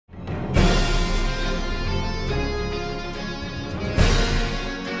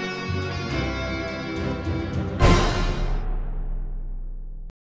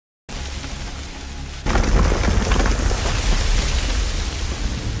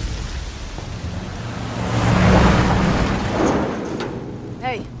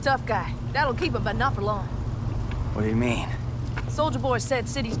tough guy. That'll keep him, but not for long. What do you mean? Soldier Boy said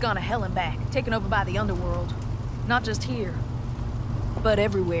city's gone to hell and back, taken over by the underworld. Not just here, but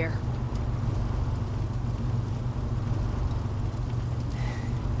everywhere.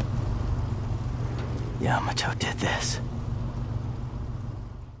 Yamato did this.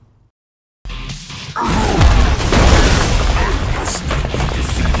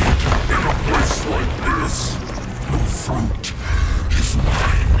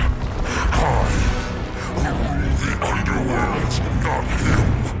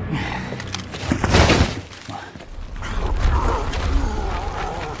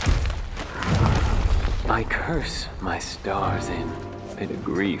 I curse my stars in bit of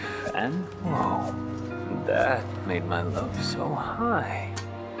grief and woe. That made my love so high,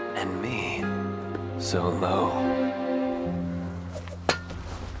 and me so low.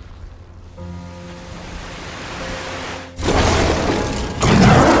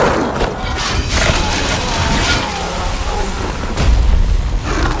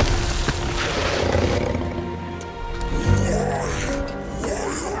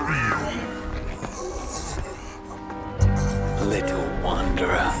 Little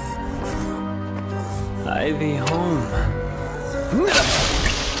wanderer, I be home.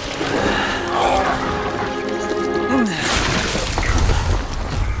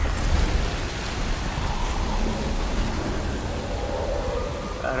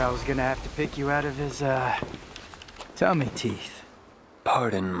 Thought I was gonna have to pick you out of his, tummy teeth.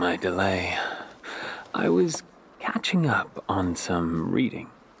 Pardon my delay. I was catching up on some reading.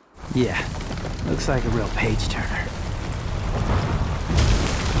 Yeah, looks like a real page-turner.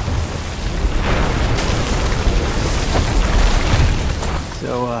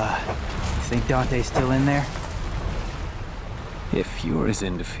 So, you think Dante's still in there? If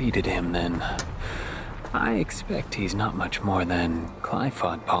Urizen defeated him, then I expect he's not much more than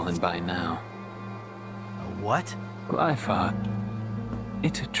Glyphod pollen by now. A what? Glyphod.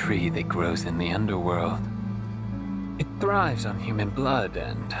 It's a tree that grows in the underworld. It thrives on human blood,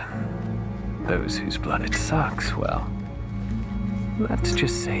 and those whose blood it sucks, well, let's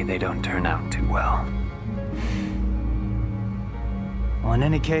just say they don't turn out too well. Well, in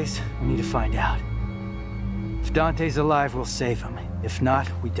any case, we need to find out. If Dante's alive, we'll save him. If not,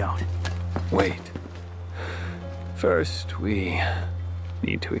 we don't. Wait. First, we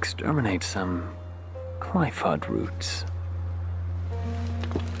need to exterminate some Glyphod roots.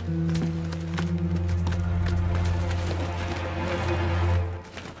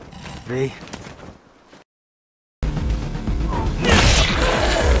 V?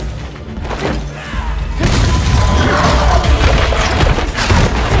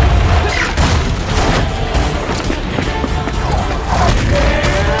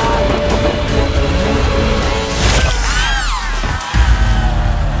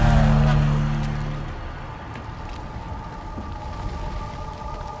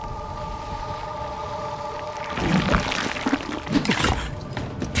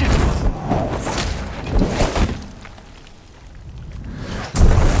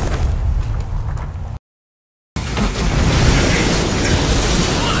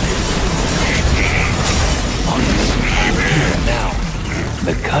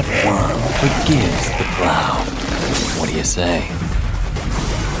 The cut worm forgives the plow. What do you say?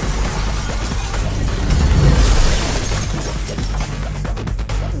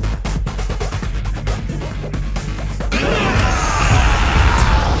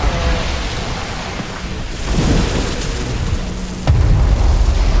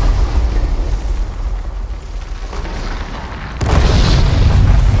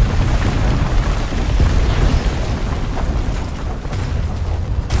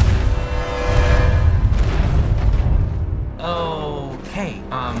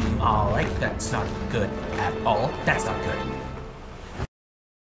 Alright, that's not good at all. That's not good.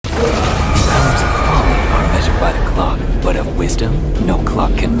 Powers of folly are measured by the clock, but of wisdom, no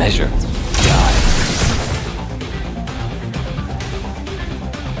clock can measure. Die.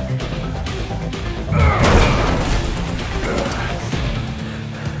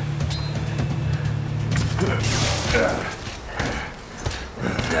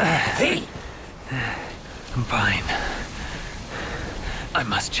 Hey! I'm fine. I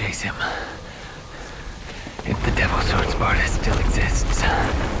must chase him. If the Devil Sword Sparta still exists,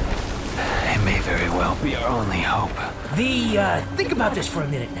 it may very well be our only hope. Think about this for a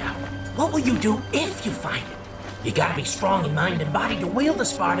minute now. What will you do if you find it? You gotta be strong in mind and body to wield the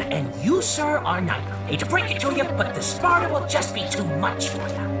Sparta, and you, sir, are neither. Hate to break it to you, but the Sparta will just be too much for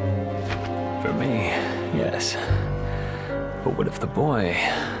you. For me, yes. But what if the boy,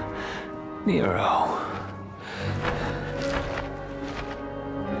 Nero...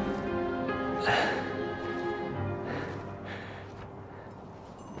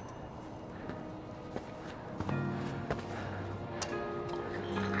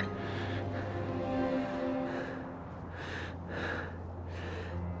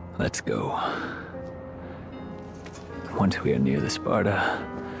 Let's go. Once we are near the Sparta,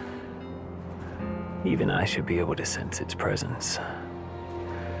 even I should be able to sense its presence.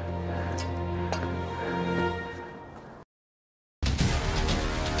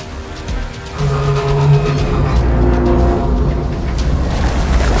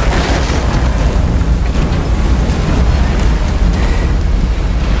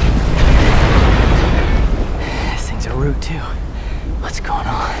 This thing's a root too. What's going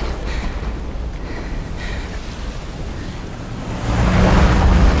on?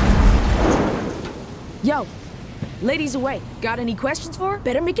 Yo, lady's away. Got any questions for her?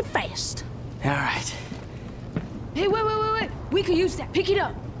 Better make it fast. All right. Hey, wait. We could use that. Pick it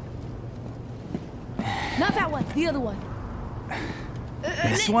up. Not that one. The other one.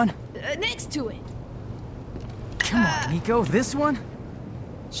 This one? Next to it. Come on, Nico. This one?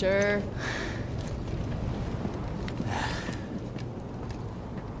 Sure.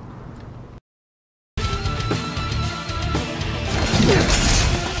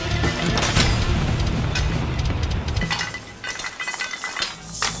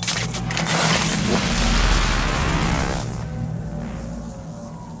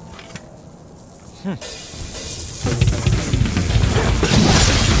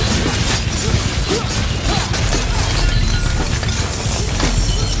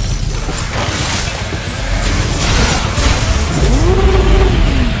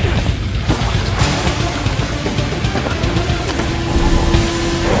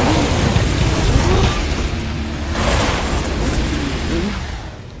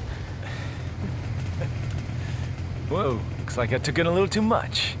 Whoa, looks like I took in a little too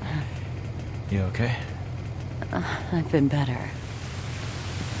much. You okay? I've been better.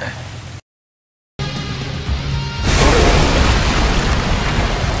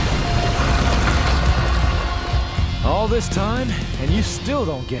 All this time, and you still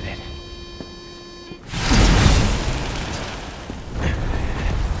don't get it.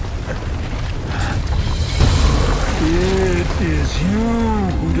 It is you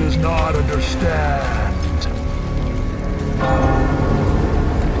who does not understand.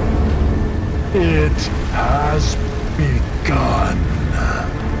 It has begun.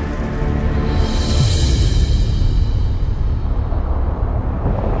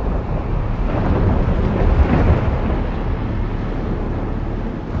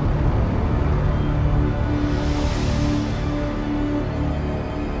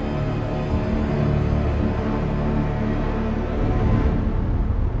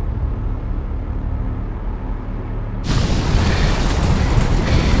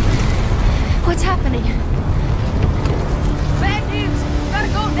 What's happening? Bad news! Gotta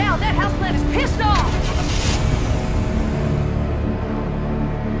go now! That houseplant is pissed off!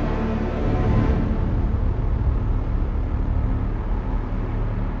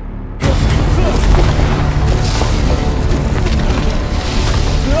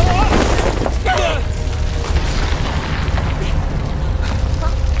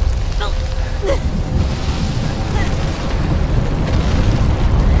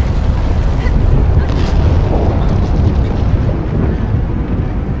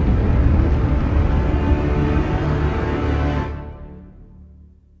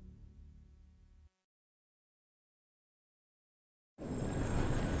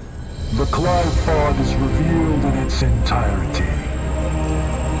 The Clive Fog is revealed in its entirety.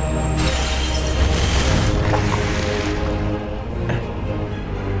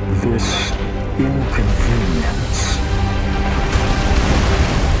 This inconvenience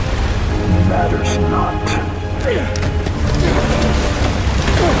matters not.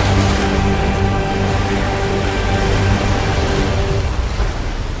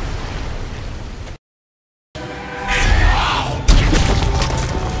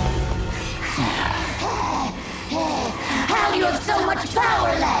 How do you have so much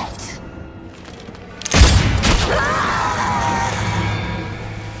power left?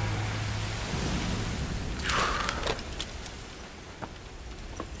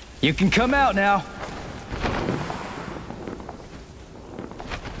 You can come out now.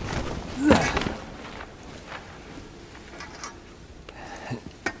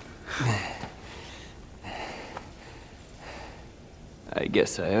 I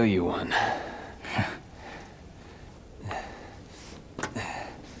guess I owe you one.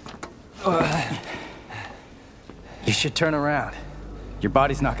 You should turn around. Your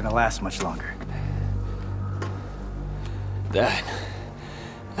body's not gonna last much longer. That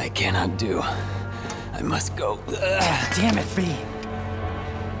I cannot do. I must go. Damn it, V.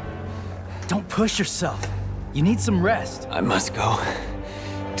 Don't push yourself. You need some rest. I must go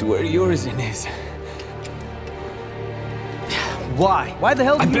to where Yorzin is. Why? Why the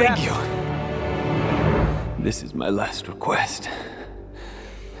hell I did you beg have you. This is my last request.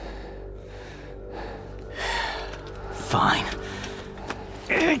 Fine.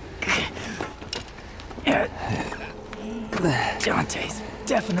 Dante's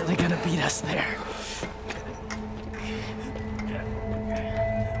definitely gonna beat us there.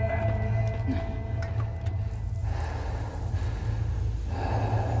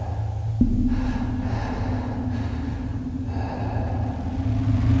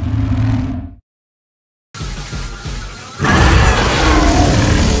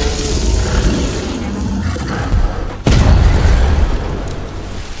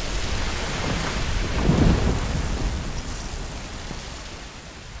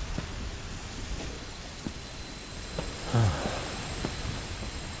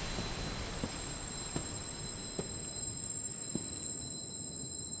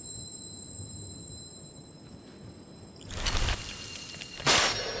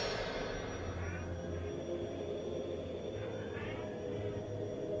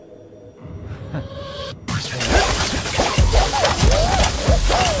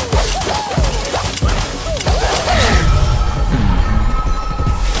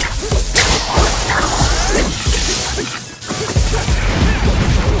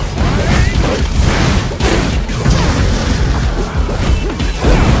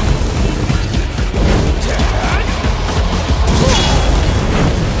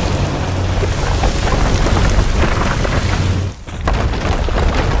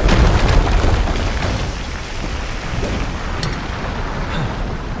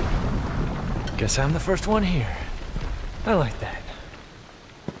 Guess I'm the first one here. I like that.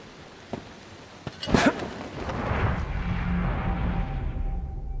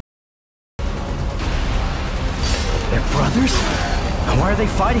 They're brothers? Why are they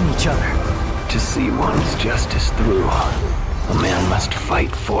fighting each other? To see one's justice through, a man must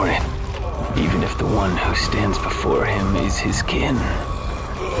fight for it, even if the one who stands before him is his kin.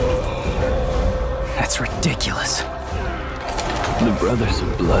 That's ridiculous. The Brothers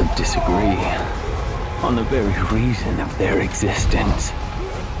of Blood disagree on the very reason of their existence.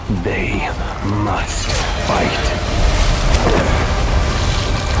 They must fight.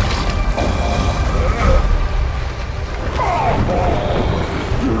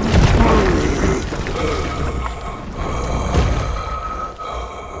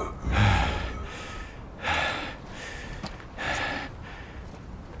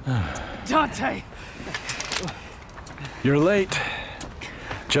 Dante! You're late.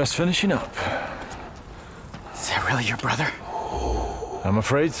 Just finishing up. Is that really your brother? I'm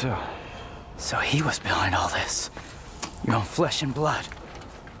afraid so. So he was behind all this. Your own flesh and blood.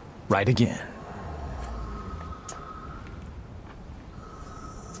 Right again.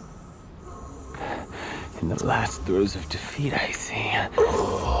 In the last throes of defeat, I see.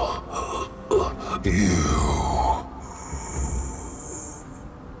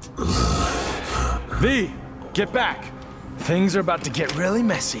 V, get back. Things are about to get really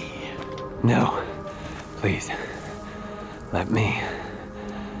messy. No, please, let me.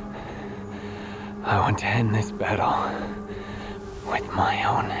 I want to end this battle with my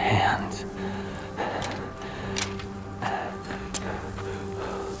own hands.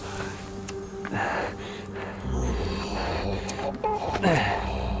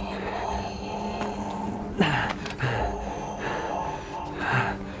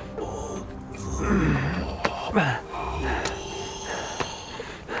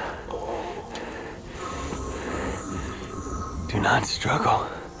 Do not struggle,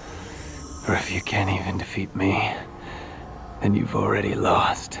 for if you can't even defeat me, then you've already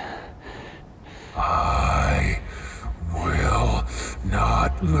lost. I will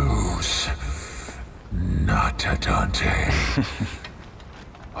not lose. Not to Dante.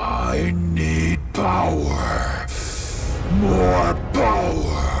 I need power. More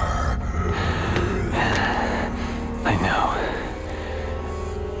power. I know.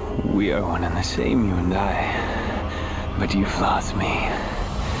 We are one and the same, you and I. But you've lost me,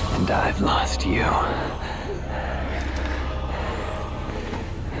 and I've lost you.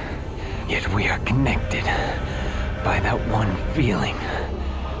 Yet we are connected by that one feeling.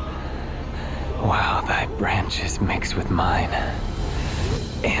 While thy branches mix with mine,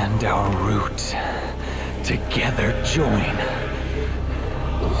 and our roots together join.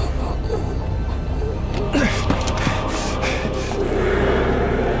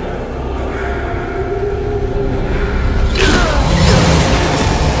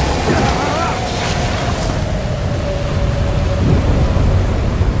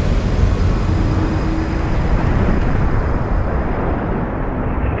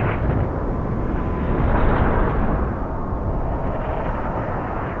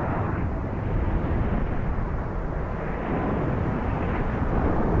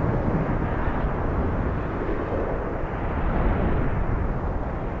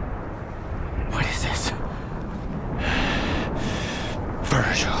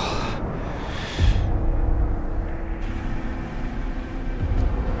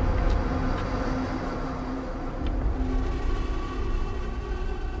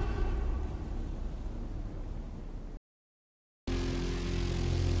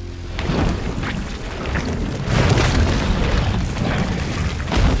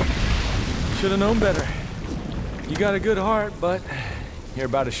 Should have known better. You got a good heart, but you're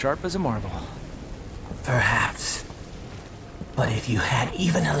about as sharp as a marble. Perhaps. But if you had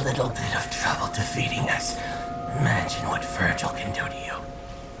even a little bit of trouble defeating us, imagine what Virgil can do to you.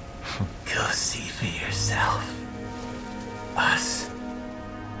 Go see for yourself. Us.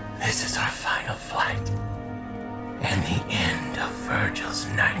 This is our final flight. And the end of Virgil's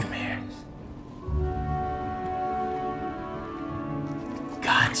nightmares.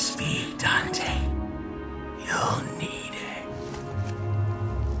 Godspeed, Dante. You'll need it.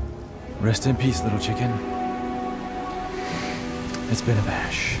 Rest in peace, little chicken. It's been a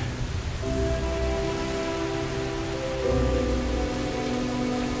bash.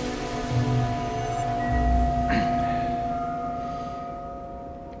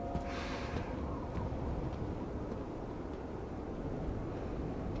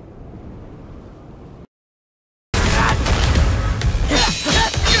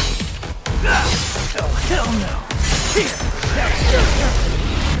 Hell no!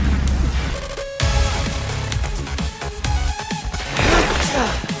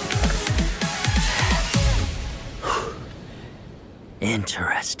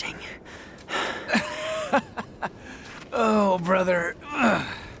 Interesting. Oh, brother.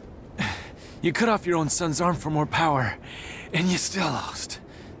 You cut off your own son's arm for more power, and you still lost.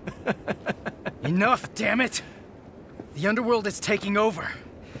 Enough, damn it! The underworld is taking over.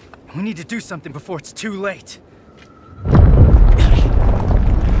 We need to do something before it's too late.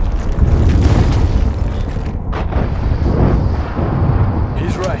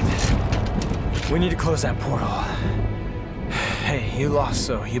 He's right. We need to close that portal. Hey, you lost,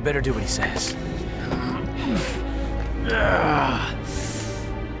 so you better do what he says.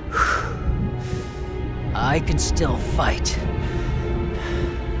 I can still fight.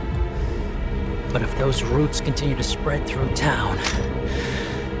 But if those roots continue to spread through town,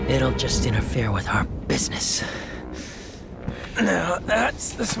 it'll just interfere with our business. Now,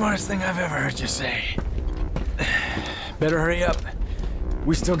 that's the smartest thing I've ever heard you say. Better hurry up.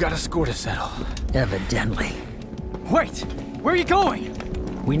 We still got a score to settle. Evidently. Wait! Where are you going?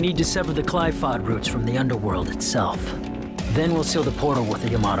 We need to sever the Qliphoth roots from the underworld itself. Then we'll seal the portal with the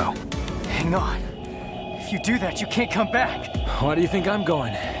Yamato. Hang on. If you do that, you can't come back. Why do you think I'm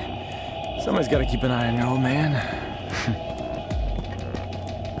going? Somebody's got to keep an eye on your old man.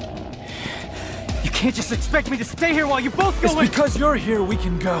 You can't just expect me to stay here while you both go It's because you're here we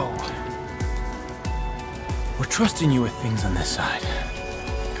can go. We're trusting you with things on this side.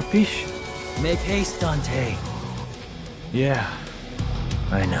 Capiche? Make haste, Dante. Yeah,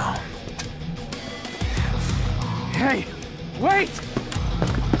 I know. Hey! Wait!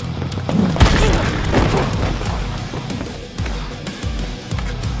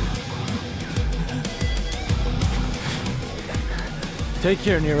 Take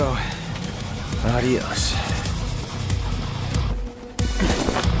care, Nero. Adios.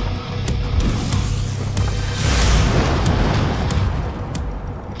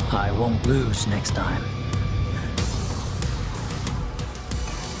 I won't lose next time.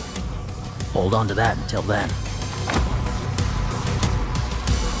 Hold on to that until then.